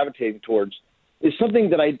they're gravitating towards is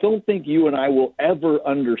something that I don't think you and I will ever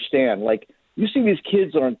understand. Like, you see these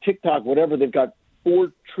kids on TikTok, whatever, they've got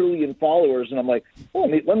 4 trillion followers, and I'm like, oh,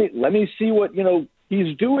 let me see what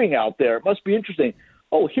he's doing out there. It must be interesting.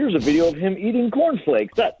 Oh, here's a video of him eating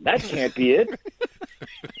cornflakes. That can't be it.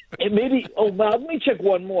 And maybe, now let me check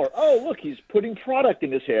one more. Oh, look, he's putting product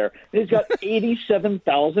in his hair. And he's got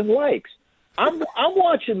 87,000 likes. I'm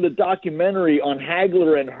watching the documentary on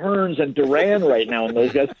Hagler and Hearns and Duran right now and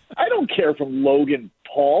those guys. I don't care from Logan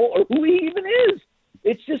Paul or who he even is.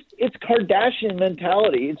 It's Kardashian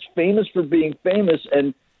mentality. It's famous for being famous,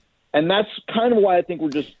 and that's kind of why I think we're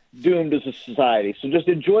just doomed as a society. So just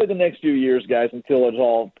enjoy the next few years, guys, until it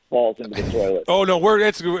all falls into the toilet. Oh no,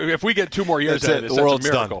 if we get 2 more years out of this, that's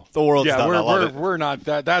a miracle. Done. The world's done. We're not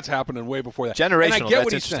that. That's happening way before that. Generational. And I get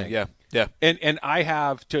what he's saying. Yeah. And I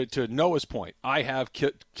have to Noah's point. I have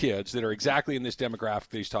kids that are exactly in this demographic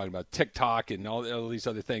that he's talking about, TikTok and all these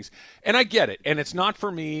other things. And I get it. And it's not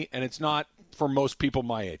for me, and it's not for most people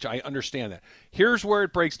my age. I understand that. Here's where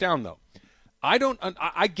it breaks down, though.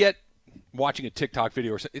 I get watching a TikTok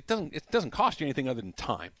video, or it doesn't cost you anything other than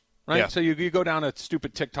time, right? Yeah. So you go down a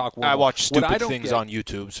stupid TikTok world. I watch stupid things on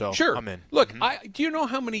YouTube, so sure. I'm in. Look, do you know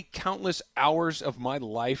how many countless hours of my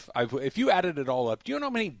life if you added it all up, do you know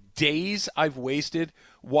how many days I've wasted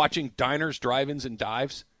watching diners, drive-ins, and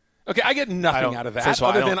dives? Okay, I get nothing out of that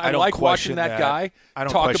other than I like watching that guy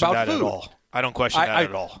talk about food. At all. I don't question that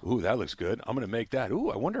at all. Ooh, that looks good. I'm going to make that.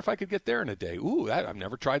 Ooh, I wonder if I could get there in a day. Ooh, I've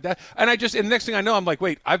never tried that. And the next thing I know, I'm like,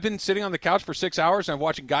 wait, I've been sitting on the couch for 6 hours and I'm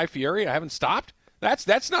watching Guy Fieri. I haven't stopped.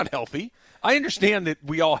 That's not healthy. I understand that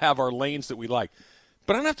we all have our lanes that we like,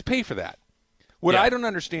 but I don't have to pay for that. What I don't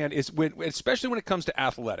understand is, especially when it comes to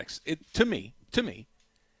athletics, to me,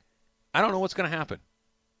 I don't know what's going to happen.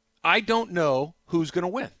 I don't know who's going to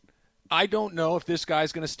win. I don't know if this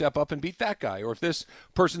guy's going to step up and beat that guy, or if this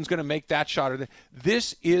person's going to make that shot.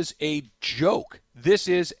 This is a joke. This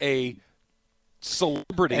is a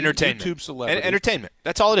celebrity, YouTube celebrity. Entertainment.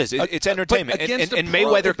 That's all it is. It's entertainment. And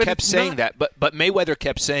Mayweather kept saying that. But Mayweather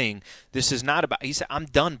kept saying, this is not about – he said, I'm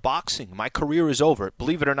done boxing. My career is over.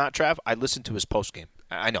 Believe it or not, Trav, I listened to his postgame.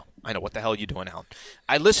 I know. What the hell are you doing, Alan?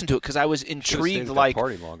 I listened to it because I was intrigued. Like,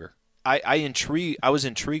 party longer. I was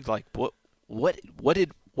intrigued. Like,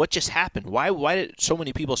 what just happened? Why did so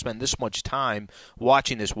many people spend this much time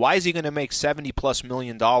watching this? Why is he going to make $70+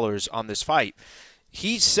 million on this fight?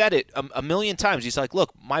 He said it a million times. He's like,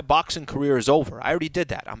 look, my boxing career is over. I already did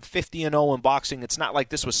that. I'm 50-0 in boxing. It's not like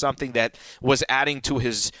this was something that was adding to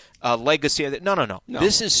his legacy. No.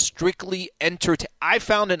 This is strictly entertainment. I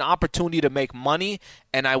found an opportunity to make money,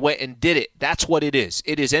 and I went and did it. That's what it is.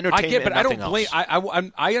 It is entertainment. I get, but and I don't blame.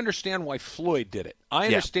 else. I understand why Floyd did it. I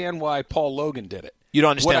understand why Paul Logan did it. You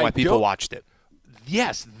don't understand why people watched it.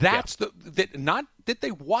 Yes, that's not that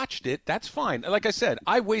they watched it. That's fine. Like I said,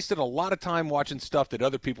 I wasted a lot of time watching stuff that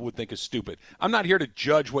other people would think is stupid. I'm not here to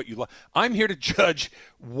judge what you like. I'm here to judge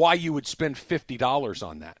why you would spend $50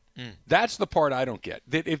 on that. That's the part I don't get.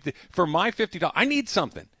 That for my $50, I need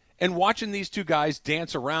something. And watching these two guys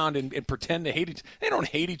dance around and pretend to hate each other, they don't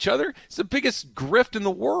hate each other. It's the biggest grift in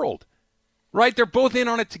the world. Right? They're both in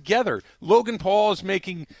on it together. Logan Paul is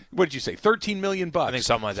making, what did you say, $13 million? I think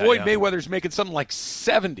something like that. Floyd Mayweather's making something like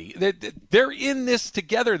 70. They're in this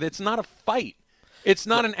together. That's not a fight. It's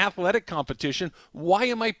not an athletic competition. Why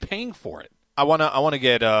am I paying for it? I want to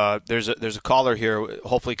get there's a caller here.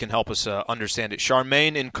 Hopefully can help us understand it.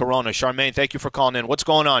 Charmaine in Corona. Charmaine, thank you for calling in. What's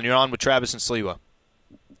going on? You're on with Travis and Sliwa.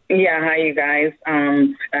 Yeah, hi you guys.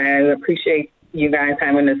 I appreciate you guys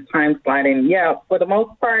having this time slot in. Yeah, for the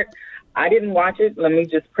most part, I didn't watch it. Let me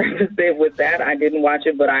just preface it with that. I didn't watch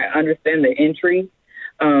it, but I understand the intrigue.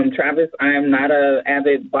 Travis, I am not an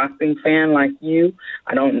avid boxing fan like you.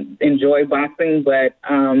 I don't enjoy boxing, but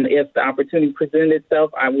if the opportunity presented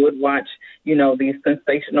itself, I would watch, these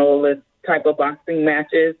sensationalist type of boxing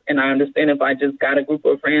matches. And I understand if I just got a group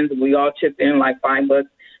of friends and we all chipped in like $5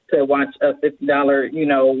 to watch a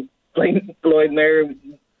 $50, Floyd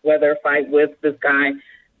Mayweather fight with this guy,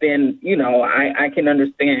 then, I can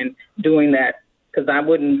understand doing that because I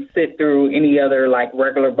wouldn't sit through any other like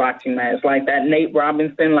regular boxing match like that. Nate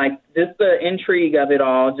Robinson, like just the intrigue of it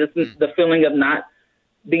all, just the feeling of not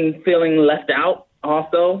feeling left out.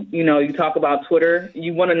 Also, you know, you talk about Twitter,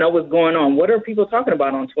 you want to know what's going on. What are people talking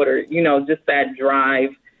about on Twitter? You know, just that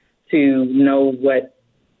drive to know what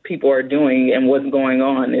people are doing and what's going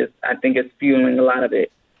on I think it's fueling a lot of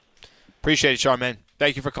it. Appreciate it, Charmaine.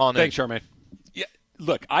 Thank you for calling in. Thanks, Charmaine. Yeah,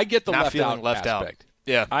 look, I get the left out aspect.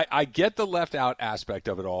 Yeah, I get the left out aspect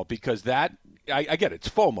of it all because I get it. It's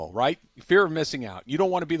FOMO, right? Fear of missing out. You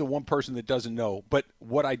don't want to be the one person that doesn't know. But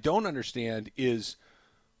what I don't understand is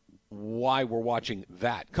why we're watching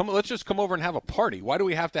that. Let's just come over and have a party. Why do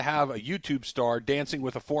we have to have a YouTube star dancing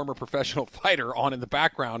with a former professional fighter on in the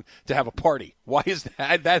background to have a party? Why is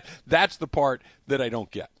that? That's the part that I don't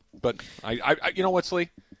get. But I you know what, Slee?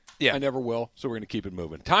 Yeah. I never will, so we're going to keep it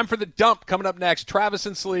moving. Time for the dump coming up next. Travis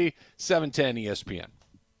and Slee, 710 ESPN.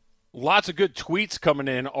 Lots of good tweets coming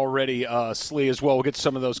in already, Slee, as well. We'll get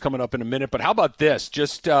some of those coming up in a minute. But how about this?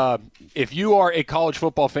 Just if you are a college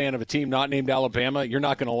football fan of a team not named Alabama, you're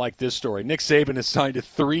not going to like this story. Nick Saban has signed a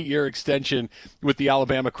 3-year extension with the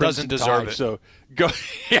Alabama Crimson Tide. Doesn't deserve it. So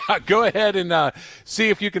go ahead and see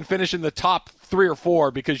if you can finish in the top 3 or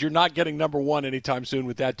 4 because you're not getting number 1 anytime soon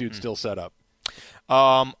with that dude still set up.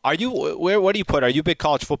 Are you what do you put? Are you a big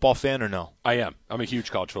college football fan or no? I am. I'm a huge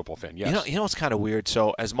college football fan. Yes. You know what's kind of weird?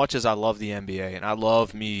 So as much as I love the NBA and I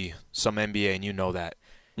love me some NBA and you know that,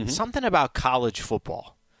 something about college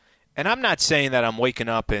football. And I'm not saying that I'm waking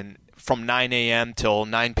up and from 9 a.m. till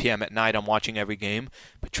 9 p.m. at night I'm watching every game,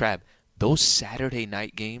 but Trav, those Saturday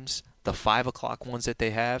night games, the 5 o'clock ones that they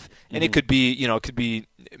have, and it could be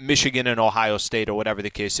Michigan and Ohio State or whatever the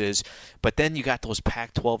case is. But then you got those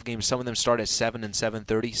Pac-12 games. Some of them start at 7 and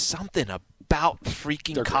 7:30. Something about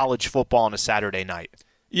freaking college football on a Saturday night.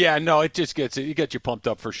 Yeah, no, it just gets you pumped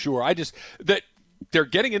up for sure. They're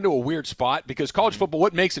getting into a weird spot because college football,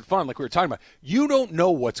 what makes it fun, like we were talking about, you don't know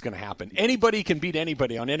what's going to happen. Anybody can beat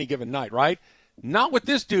anybody on any given night, right? Not with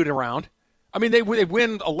this dude around. I mean, they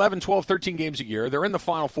win 11, 12, 13 games a year. They're in the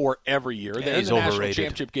Final Four every year. They're in the national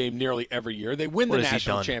championship game nearly every year. They win the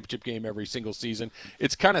national championship game every single season.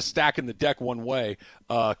 It's kind of stacking the deck one way.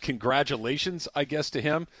 Congratulations, I guess, to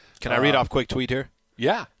him. Can I read off a quick tweet here?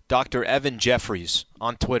 Yeah. Dr. Evan Jeffries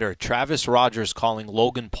on Twitter. Travis Rogers calling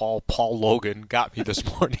Logan Paul Logan got me this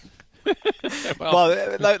morning. well,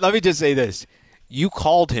 let me just say this. You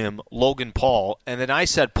called him Logan Paul, and then I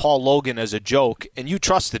said Paul Logan as a joke, and you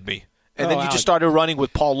trusted me. And then you just started running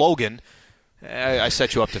with Paul Logan. I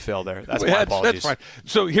set you up to fail there. That's my apologies. That's fine.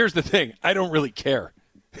 So here's the thing. I don't really care.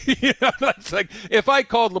 It's like if I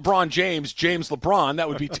called LeBron James LeBron, that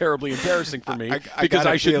would be terribly embarrassing for me because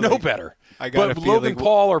I should know better. But Logan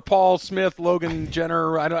Paul or Paul Smith, Logan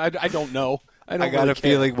Jenner, I don't know. I got a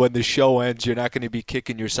feeling when the show ends, you're not going to be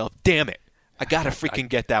kicking yourself. Damn it. I got to freaking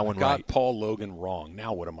get that one right. Got Paul Logan wrong.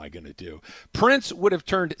 Now what am I going to do? Prince would have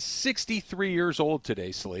turned 63 years old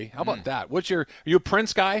today, Slee. How about that? Are you a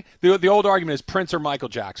Prince guy? The old argument is Prince or Michael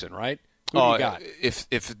Jackson, right? Who do you got? If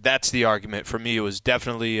that's the argument, for me it was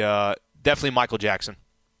definitely Michael Jackson.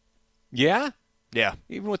 Yeah? Yeah.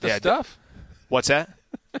 Even with the stuff? What's that?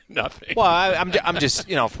 Nothing. Well, I'm just,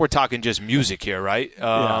 if we're talking just music here, right?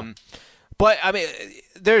 Yeah. But, I mean,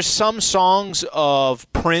 there's some songs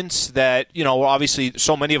of Prince that, obviously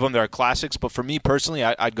so many of them that are classics. But for me personally,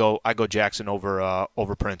 I'd go Jackson over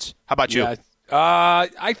Prince. How about you? Yeah,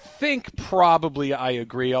 I think probably I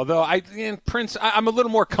agree. Although Prince, I'm a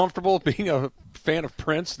little more comfortable being a fan of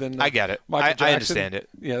Prince than I get it. Michael Jackson. I understand it.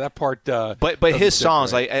 Yeah, that part. But his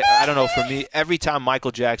songs, like I don't know. For me, every time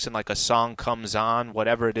Michael Jackson, like a song comes on,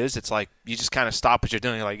 whatever it is, it's like you just kind of stop what you're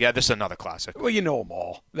doing. You're like, yeah, this is another classic. Well, you know them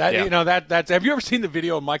all. That's. Have you ever seen the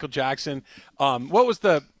video of Michael Jackson? What was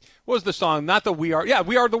the song? Not the We Are. Yeah,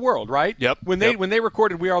 We Are the World, right? Yep. When they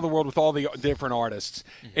recorded We Are the World with all the different artists,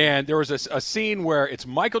 and there was a scene where it's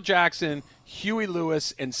Michael Jackson, Huey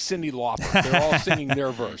Lewis, and Cyndi Lauper. They're all singing their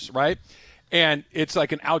verse, right? And it's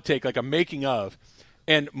like an outtake, like a making of.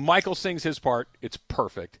 And Michael sings his part. It's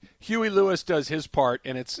perfect. Huey Lewis does his part,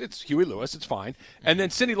 and it's Huey Lewis. It's fine. And then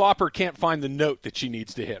Cyndi Lauper can't find the note that she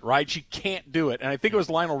needs to hit, right? She can't do it. And I think it was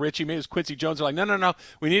Lionel Richie, maybe it was Quincy Jones. They're like, no.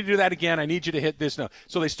 We need to do that again. I need you to hit this note.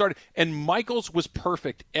 So they started. And Michael's was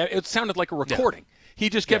perfect. It sounded like a recording. Yeah. He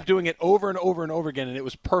just kept doing it over and over and over again, and it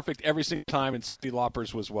was perfect every single time. And Cyndi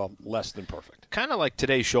Lauper's was, less than perfect. Kind of like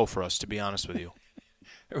today's show for us, to be honest with you.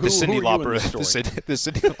 The Cyndi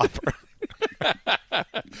Lauper.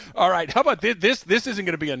 All right. How about this? This isn't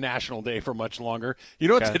going to be a national day for much longer. You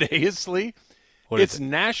know what today is, Slee? It's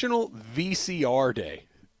National VCR Day.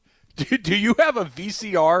 Do you have a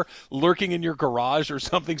VCR lurking in your garage or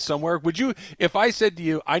something somewhere? Would you, if I said to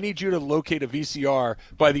you, I need you to locate a VCR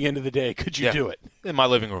by the end of the day, could you do it? In my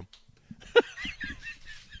living room.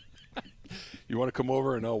 You want to come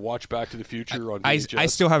over and watch Back to the Future on VHS? I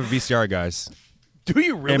still have a VCR, guys. Do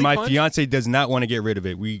you really? And my fiance does not want to get rid of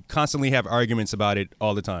it. We constantly have arguments about it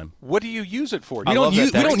all the time. What do you use it for? We don't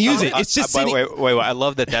use it. It's just sitting. Wait. I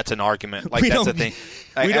love that that's an argument. Like, that's a thing.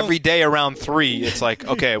 Every day around 3, it's like,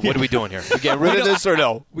 okay, what are we doing here? We get rid of this or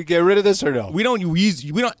no? We get rid of this or no? We don't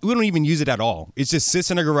even use it at all. It just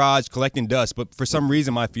sits in a garage collecting dust. But for some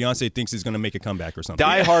reason, my fiance thinks it's going to make a comeback or something.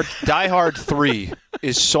 Die Hard 3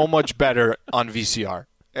 is so much better on VCR.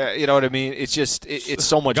 You know what I mean? It's just it's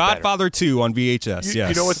so much Godfather better. 2 on VHS.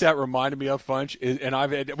 You know what that reminded me of, Funch?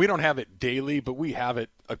 And we don't have it daily, but we have it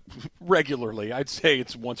regularly. I'd say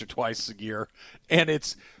it's once or twice a year,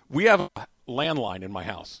 and we have a landline in my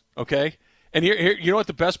house. Okay, and here you know what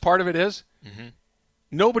the best part of it is? Mm-hmm.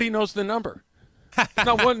 Nobody knows the number.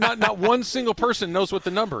 not one single person knows what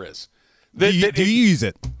the number is. Do you use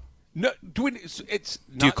it? No. Do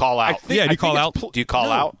you call out? Do you call out? Do you call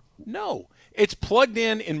out? No. It's plugged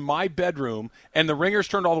in my bedroom, and the ringer's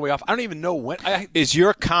turned all the way off. I don't even know when. Is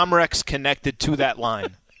your Comrex connected to that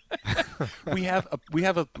line? we have a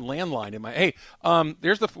landline in my. Hey,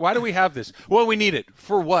 why do we have this? Well, we need it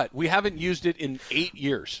for what? We haven't used it in 8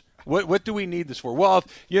 years. What do we need this for? Well,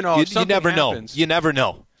 you never happens, know. You never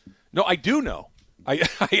know. No, I do know. I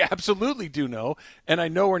absolutely do know, and I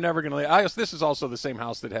know we're never going to. This is also the same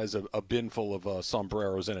house that has a bin full of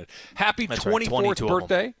sombreros in it. Happy 24th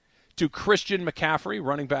birthday to Christian McCaffrey,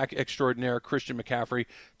 running back extraordinaire. Christian McCaffrey,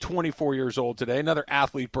 24 years old today. Another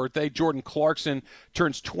athlete birthday. Jordan Clarkson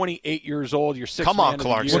turns 28 years old. Your sixth man of the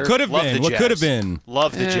Clarkson. year. What could have been? What could have been?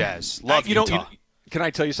 Love the Jazz. Love Utah. Can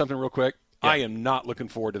I tell you something real quick? Yeah. I am not looking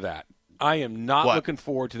forward to that. I am not looking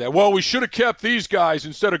forward to that. Well, we should have kept these guys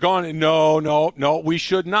instead of gone. No. We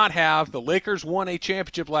should not have. The Lakers won a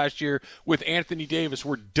championship last year with Anthony Davis.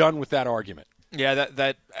 We're done with that argument.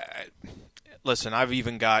 Yeah, listen, I've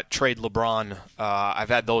even got trade LeBron. I've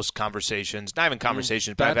had those conversations. Not even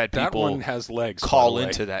conversations, but I've had people that one has legs, call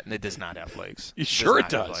into that, and it does not have legs. Sure it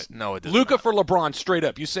does. No, it does Luka not. for LeBron, straight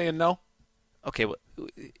up. You saying no? Okay, well,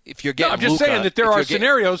 if you're getting I'm just Luka, saying that there are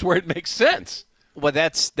scenarios where it makes sense. Well,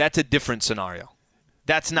 that's a different scenario.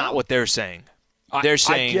 That's not what they're saying. They're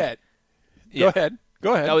saying. Go ahead.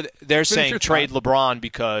 No, they're saying trade LeBron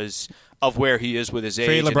because of where he is with his age.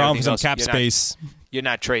 Trade LeBron for some else. cap space. You're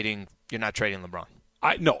not trading LeBron.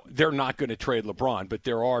 No, they're not going to trade LeBron, but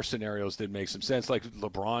there are scenarios that make some sense, like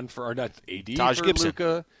LeBron for not AD Taj for Gibson.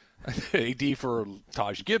 Luka, AD for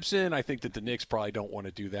Taj Gibson. I think that the Knicks probably don't want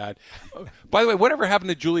to do that. By the way, whatever happened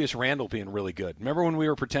to Julius Randle being really good? Remember when we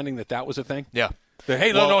were pretending that was a thing? Yeah.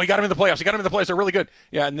 No, he got him in the playoffs. They're really good.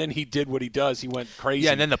 Yeah, and then he did what he does. He went crazy.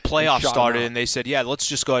 Yeah, and then the playoffs started, and they said, let's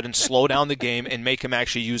just go ahead and slow down the game and make him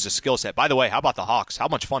actually use a skill set. By the way, how about the Hawks? How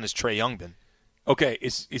much fun has Trae Young been? Okay,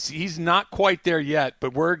 he's not quite there yet,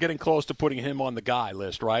 but we're getting close to putting him on the guy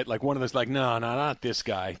list, right? Like one of those, like, no, not this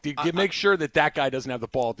guy. Make sure that guy doesn't have the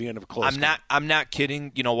ball at the end of a close game. I'm not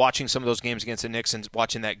kidding. Watching some of those games against the Knicks and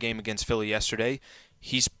watching that game against Philly yesterday,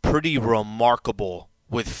 he's pretty remarkable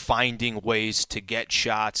with finding ways to get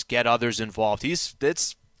shots, get others involved.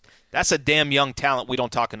 That's a damn young talent we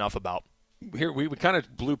don't talk enough about. Here we kind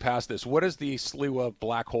of blew past this. What is the Sliwa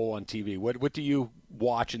black hole on TV? What do you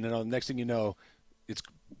watch, and then the next thing you know,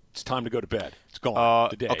 it's time to go to bed. It's gone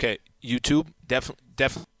today. Okay, YouTube definitely.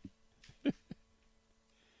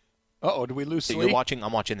 Did we lose Slee? You're watching?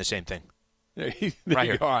 I'm watching the same thing. Right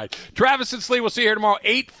here. All right, Travis and Slee. We'll see you here tomorrow,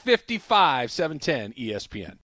 8:55, 710 ESPN.